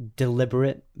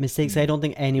deliberate mistakes. I don't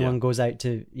think anyone goes out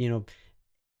to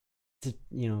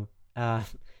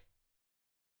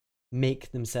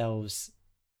make themselves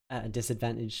at a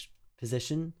disadvantaged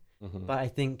position. Mhm. But I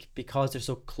think because they're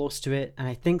so close to it, and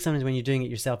I think sometimes when you're doing it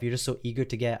yourself, you're just so eager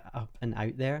to get up and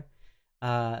out there.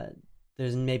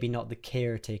 There's maybe not the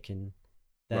care taken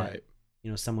that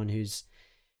Right. someone who's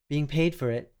being paid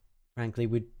for it, frankly,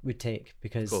 would take,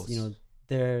 because course.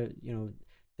 they're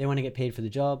they want to get paid for the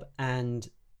job and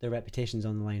their reputation's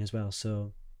on the line as well.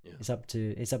 So Yeah. it's up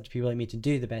to people like me to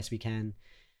do the best we can,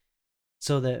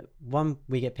 so that one,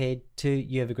 we get paid, two,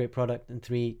 you have a great product, and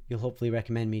three, you'll hopefully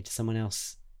recommend me to someone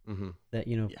else Mhm. that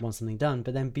Yeah. wants something done.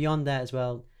 But then beyond that as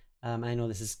well, I know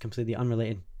this is completely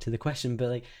unrelated to the question, but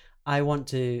like, I want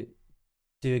to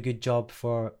do a good job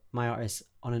for my artists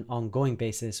on an ongoing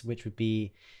basis, which would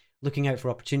be looking out for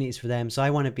opportunities for them. So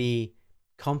I want to be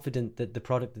confident that the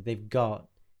product that they've got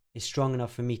is strong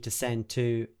enough for me to send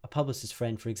to a publicist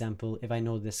friend, for example. If I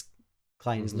know this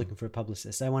client is Mhm. looking for a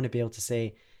publicist, I want to be able to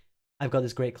say, I've got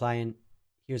this great client,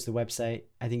 here's the website,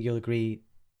 I think you'll agree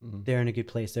Mhm. they're in a good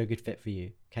place, they're a good fit for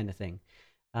you, kind of thing.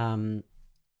 And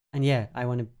yeah, I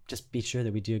want to just be sure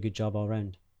that we do a good job all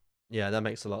around. Yeah, that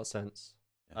makes a lot of sense.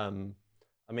 Yeah.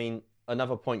 I mean,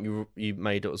 another point you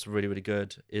made that was really, really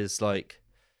good is like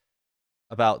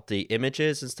about the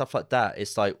images and stuff like that.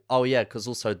 It's like, oh yeah, because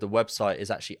also the website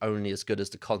is actually only as good as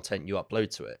the content you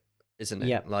upload to it, isn't it?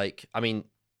 Yep. Like, I mean,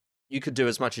 you could do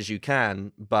as much as you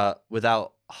can, but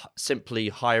without simply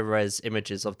high res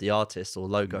images of the artist or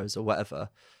logos or whatever,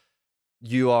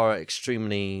 you are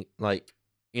extremely like,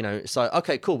 it's like,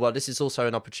 okay, cool. Well, this is also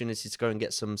an opportunity to go and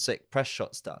get some sick press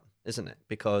shots done, isn't it?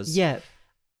 Because Yeah,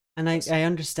 and I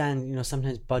understand,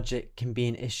 sometimes budget can be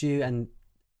an issue, and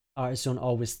artists don't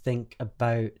always think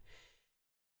about,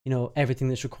 everything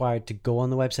that's required to go on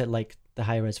the website, like the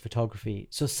high-res photography.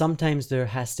 So sometimes there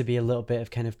has to be a little bit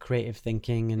of kind of creative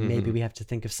thinking, and maybe Mhm. we have to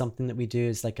think of something that we do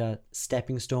as like a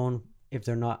stepping stone if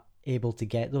they're not able to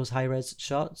get those high-res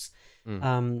shots.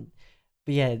 Mm.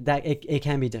 But yeah, that it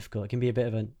can be difficult. It can be a bit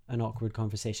of an awkward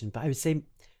conversation. But I would say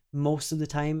most of the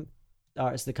time, the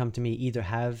artists that come to me either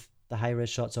have the high-res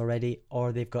shots already,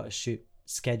 or they've got a shoot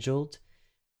scheduled.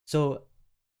 So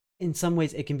in some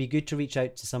ways, it can be good to reach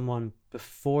out to someone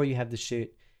before you have the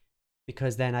shoot,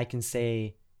 because then I can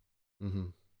say,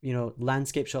 Mhm.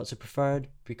 Landscape shots are preferred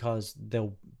because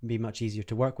they'll be much easier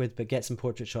to work with, but get some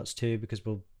portrait shots too, because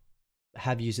we'll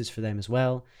have uses for them as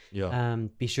well. Yeah.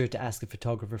 Be sure to ask the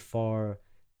photographer for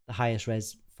the highest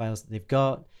res files that they've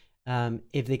got.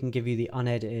 If they can give you the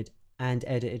unedited and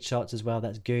edited shots as well,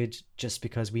 that's good, just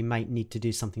because we might need to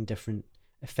do something different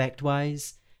effect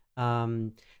wise.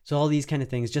 So all these kind of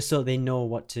things, just so they know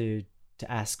what to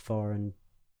ask for and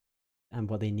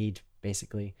what they need,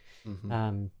 basically.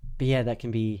 Mhm. But yeah, that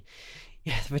can be,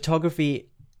 the photography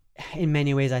in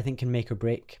many ways I think can make or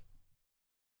break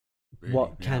Really?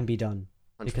 what Yeah. can be done.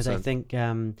 Because I 100%. think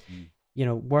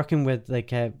working with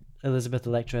like Elizabeth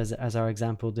Electra as our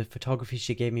example, the photography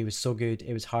she gave me was so good,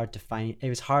 it was hard to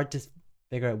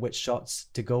figure out which shots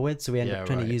to go with, so we ended Yeah, up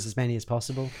trying right. to use as many as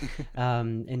possible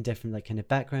in different like kind of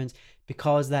backgrounds,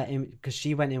 because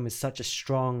she went in with such a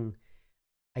strong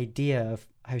idea of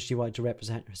how she wanted to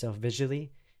represent herself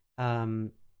visually.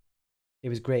 It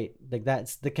was great. Like,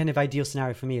 that's the kind of ideal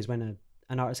scenario for me, is when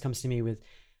an artist comes to me with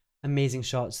amazing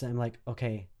shots that I'm like,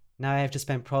 okay, now I have to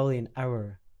spend probably an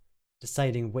hour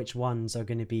deciding which ones are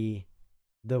going to be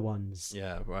the ones.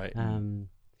 Yeah, right.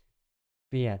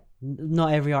 But yeah,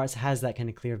 not every artist has that kind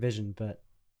of clear vision, but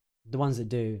the ones that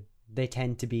do, they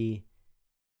tend to be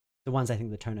the ones I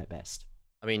think that turn out best.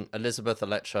 I mean, Elizabeth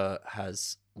Electra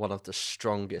has one of the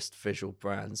strongest visual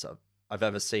brands I've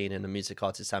ever seen in the music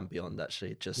artist and beyond.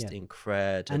 Actually, just Yeah.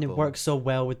 incredible. And it works so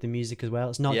well with the music as well.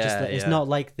 It's not Yeah, it's yeah. not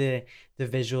like the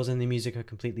visuals and the music are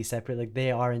completely separate. Like,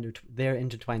 they're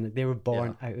intertwined. Like, they were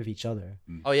born out of each other.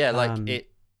 Oh yeah, like Um,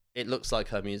 it looks like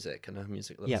her music, and her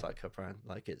music looks Yeah. like her brand.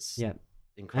 Like, it's Yeah.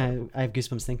 incredible. I have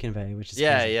goosebumps thinking about it, which is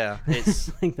Yeah, crazy. yeah.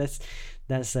 It's like that's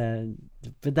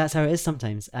but that's how it is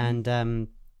sometimes. And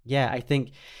yeah, I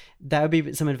think that would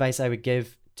be some advice I would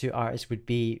give to artists, would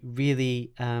be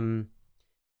really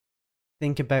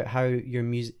think about how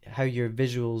your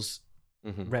visuals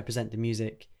mhm. represent the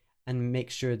music, and make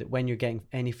sure that when you're getting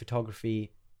any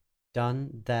photography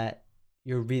done, that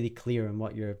you're really clear on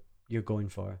what you're going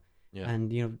for. Yeah.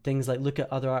 And things like, look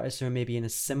at other artists who are maybe in a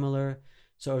similar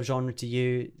sort of genre to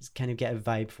you, kind of get a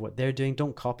vibe for what they're doing.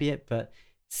 Don't copy it, but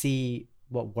see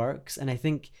what works. And I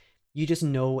think you just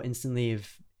know instantly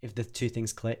if the two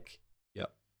things click.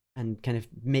 Yep. and kind of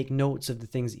make notes of the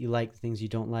things that you like, the things you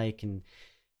don't like, and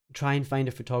try and find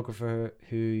a photographer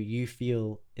who you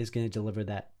feel is going to deliver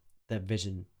that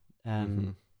vision.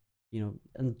 Mhm. You know,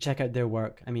 and check out their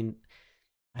work. I mean,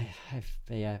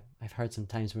 I've heard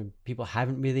sometimes when people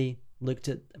haven't really looked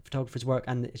at a photographer's work,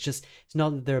 and it's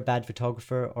not that they're a bad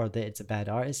photographer or that it's a bad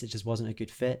artist. It just wasn't a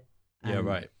good fit. Yeah, and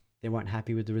right. They weren't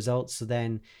happy with the results. So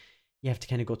then you have to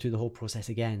kind of go through the whole process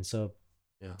again. So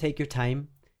Yeah. take your time.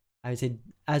 I would say,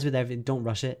 as with everything, don't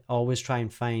rush it. Always try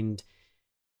and find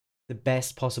the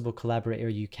best possible collaborator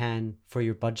you can for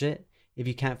your budget. If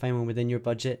you can't find one within your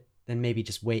budget, then maybe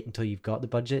just wait until you've got the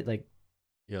budget. Like,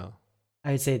 Yeah.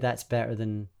 I would say that's better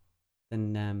than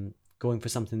going for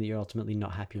something that you're ultimately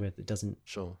not happy with, that doesn't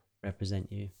Sure.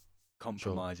 represent you.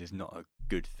 Compromise is not a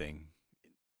good thing.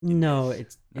 No,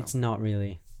 this. it's not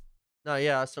really. No,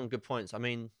 yeah, that's some good points. I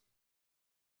mean,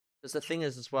 because the thing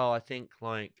is as well, I think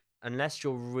like unless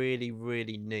you're really,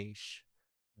 really niche,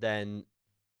 then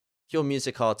if you're a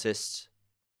music artist,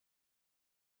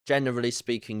 generally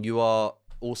speaking, you are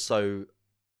also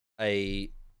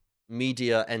a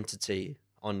media entity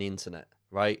on the internet,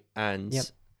 right? And Yep.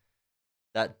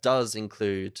 that does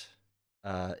include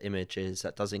images,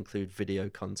 that does include video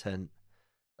content,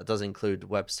 that does include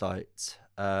websites.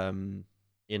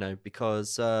 You know,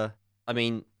 because I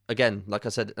mean, again, like I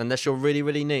said, unless you're really,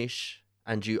 really niche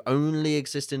and you only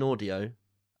exist in audio,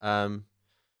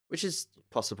 which is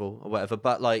possible or whatever,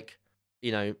 but like,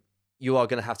 you know, you are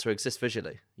going to have to exist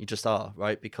visually. You just are,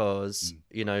 right? Because,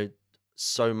 you know,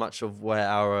 so much of where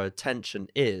our attention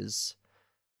is,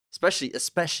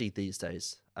 especially these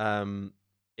days,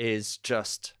 is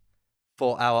just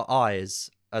for our eyes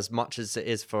as much as it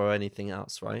is for anything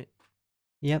else, right?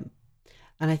 Yep.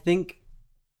 And I think,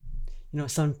 you know,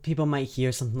 some people might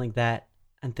hear something like that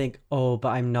and think, oh, but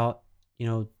I'm not, you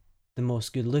know, the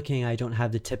most good looking. I don't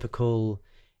have the typical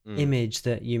image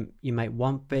that you might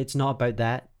want. But it's not about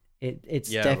that. It's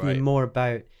definitely more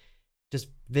about just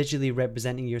visually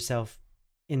representing yourself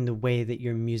in the way that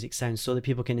your music sounds, so that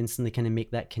people can instantly kind of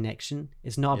make that connection.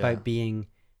 It's not about being,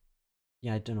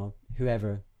 I don't know,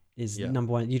 whoever is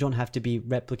number one. You don't have to be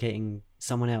replicating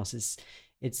someone else.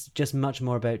 It's just much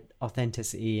more about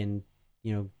authenticity and,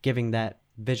 you know, giving that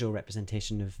visual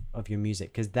representation of your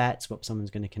music, because that's what someone's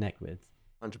going to connect with.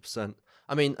 100%.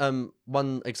 I mean,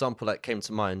 one example that came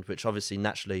to mind, which obviously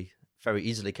naturally very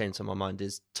easily came to my mind,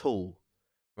 is Tool,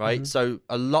 right? Mm-hmm. So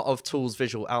a lot of Tool's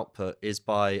visual output is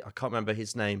by, I can't remember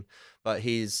his name, but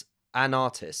he's an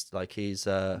artist. Like he's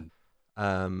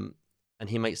and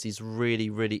he makes these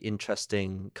really, really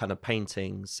interesting kind of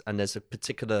paintings. And there's a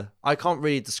particular, I can't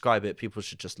really describe it. People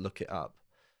should just look it up.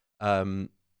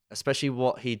 Especially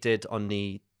what he did on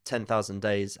the 10,000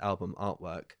 Days album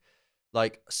artwork.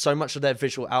 Like so much of their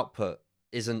visual output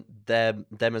isn't them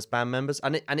as band members,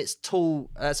 and it's Tool.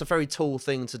 It's a very Tool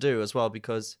thing to do as well,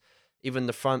 because even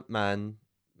the front man,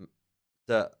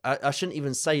 I shouldn't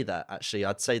even say that actually.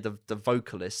 I'd say the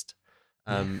vocalist,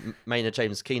 Maynard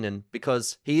James Keenan,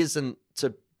 because he isn't,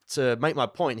 to make my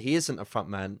point, he isn't a front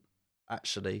man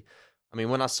actually. I mean,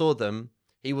 when I saw them,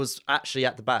 he was actually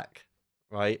at the back,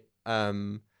 right?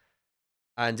 And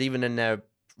even in their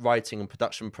writing and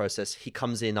production process, he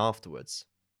comes in afterwards,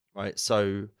 right?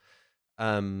 So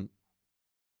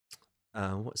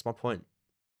what's my point?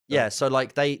 Yeah, so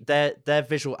like their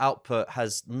visual output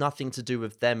has nothing to do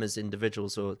with them as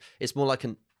individuals, or it's more like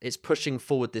it's pushing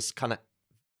forward this kind of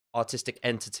artistic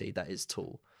entity that is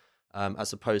Tool,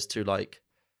 as opposed to like,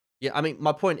 I mean,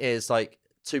 my point is like,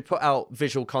 to put out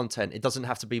visual content, it doesn't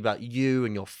have to be about you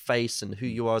and your face and who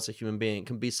you are as a human being. It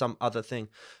can be some other thing.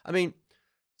 I mean,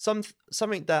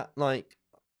 something that like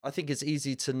I think is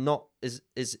easy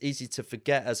to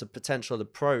forget as a potential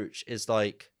approach is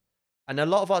like, and a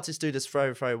lot of artists do this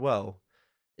very, very well.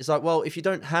 It's like, well, if you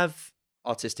don't have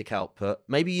artistic output,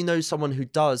 maybe you know someone who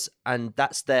does, and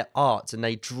that's their art, and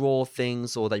they draw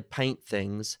things or they paint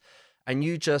things, and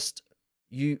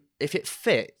if it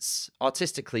fits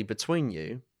artistically between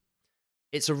you,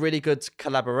 it's a really good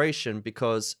collaboration,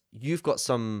 because you've got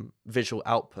some visual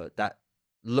output that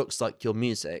looks like your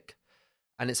music,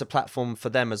 and it's a platform for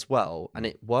them as well, and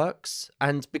it works.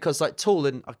 And because like Tool,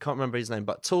 and I can't remember his name,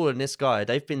 but Tool and this guy,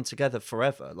 they've been together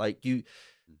forever. Like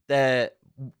they're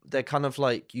kind of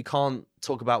like, you can't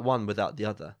talk about one without the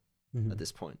other at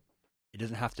this point. It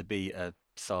doesn't have to be a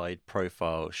side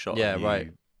profile shot Yeah, of you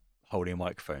right. holding a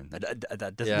microphone.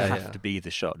 That doesn't have to be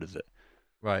the shot, does it?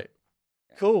 Right.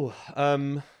 Cool.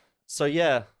 So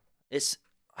yeah, it's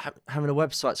having a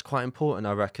website's quite important,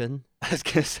 I reckon. I was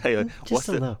going to say, Just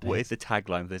what is the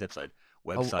tagline for this episode?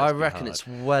 Websites I reckon be hard. it's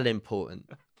well important.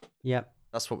 Yep.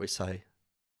 That's what we say.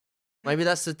 Maybe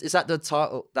is that the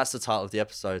title? That's the title of the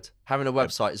episode. Having a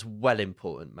website is well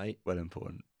important, mate. Well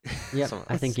important. Yep,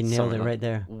 I think you nailed it Something right like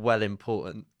there. well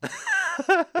important.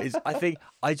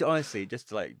 I honestly, just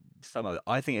to like sum up,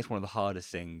 I think it's one of the hardest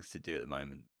things to do at the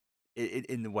moment.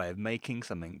 In the way of making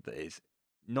something that is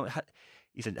not,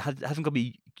 you said, hasn't got to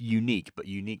be unique, but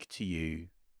unique to you,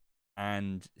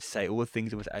 and say all the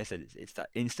things that I said. It's that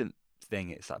instant thing.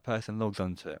 It's that person logs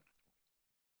onto it.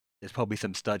 There's probably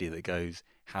some study that goes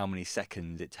how many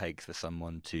seconds it takes for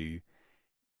someone to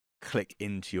click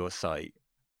into your site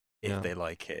if they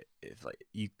like it. It's like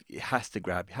it has to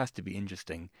grab, it has to be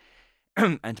interesting,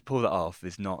 and to pull that off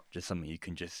is not just something you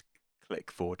can just click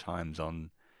 4 times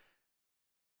on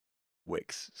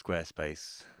Wix,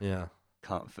 Squarespace. Yeah.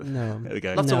 Can't. No. There we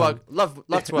go. Love to No. work. Love to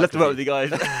work. Love to work with you guys.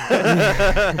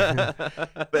 but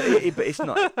but it's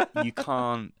not.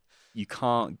 You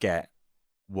can't get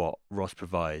what Ross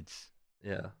provides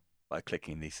yeah. by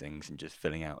clicking these things and just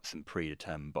filling out some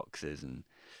predetermined boxes and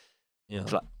Yeah.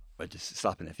 by just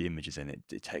slapping a few images in. It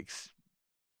takes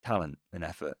talent and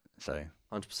effort. So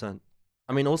 100%.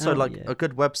 I mean, also, a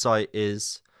good website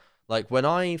is like when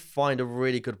I find a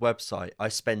really good website, I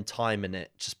spend time in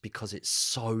it just because it's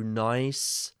so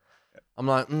nice. I'm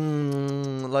like,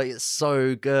 like it's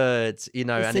so good, you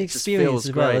know, It's and the it just experience feels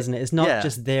as well, great. isn't it? It's not Yeah.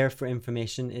 just there for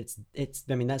information. It's.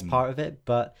 I mean, that's part of it,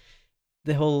 but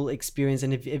the whole experience,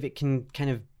 and if it can kind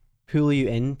of pull you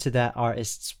into that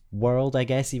artist's world, I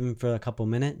guess, even for a couple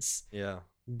minutes, Yeah.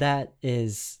 that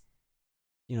is,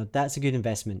 that's a good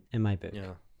investment in my book.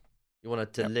 Yeah. You want a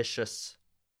delicious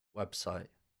website,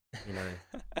 you know,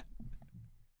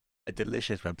 a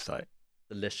delicious website.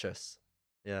 delicious.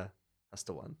 Yeah, that's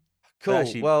the one. But Cool.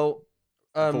 actually, Well,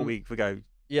 before we go,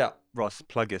 yeah, Ross,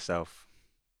 plug yourself.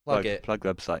 plug it. Plug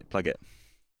the website. Plug it.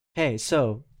 Okay,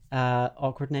 so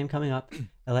awkward name coming up,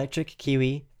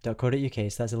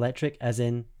 electrickiwi.co.uk. So that's electric as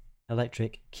in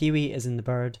electric, kiwi as in the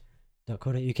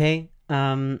bird.co.uk.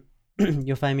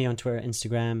 You'll find me on Twitter,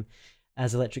 Instagram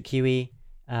as Electric Kiwi,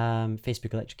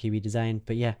 Facebook Electric Kiwi Design.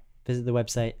 But yeah, visit the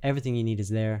website. Everything you need is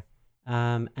there.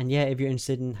 And yeah, if you're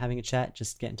interested in having a chat,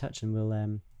 just get in touch and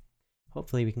we'll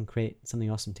hopefully we can create something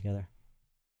awesome together.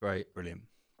 Great. Brilliant.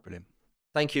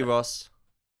 Thank you, Ross.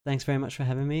 Thanks very much for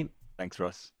having me. Thanks,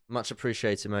 Ross. Much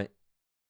appreciated, mate.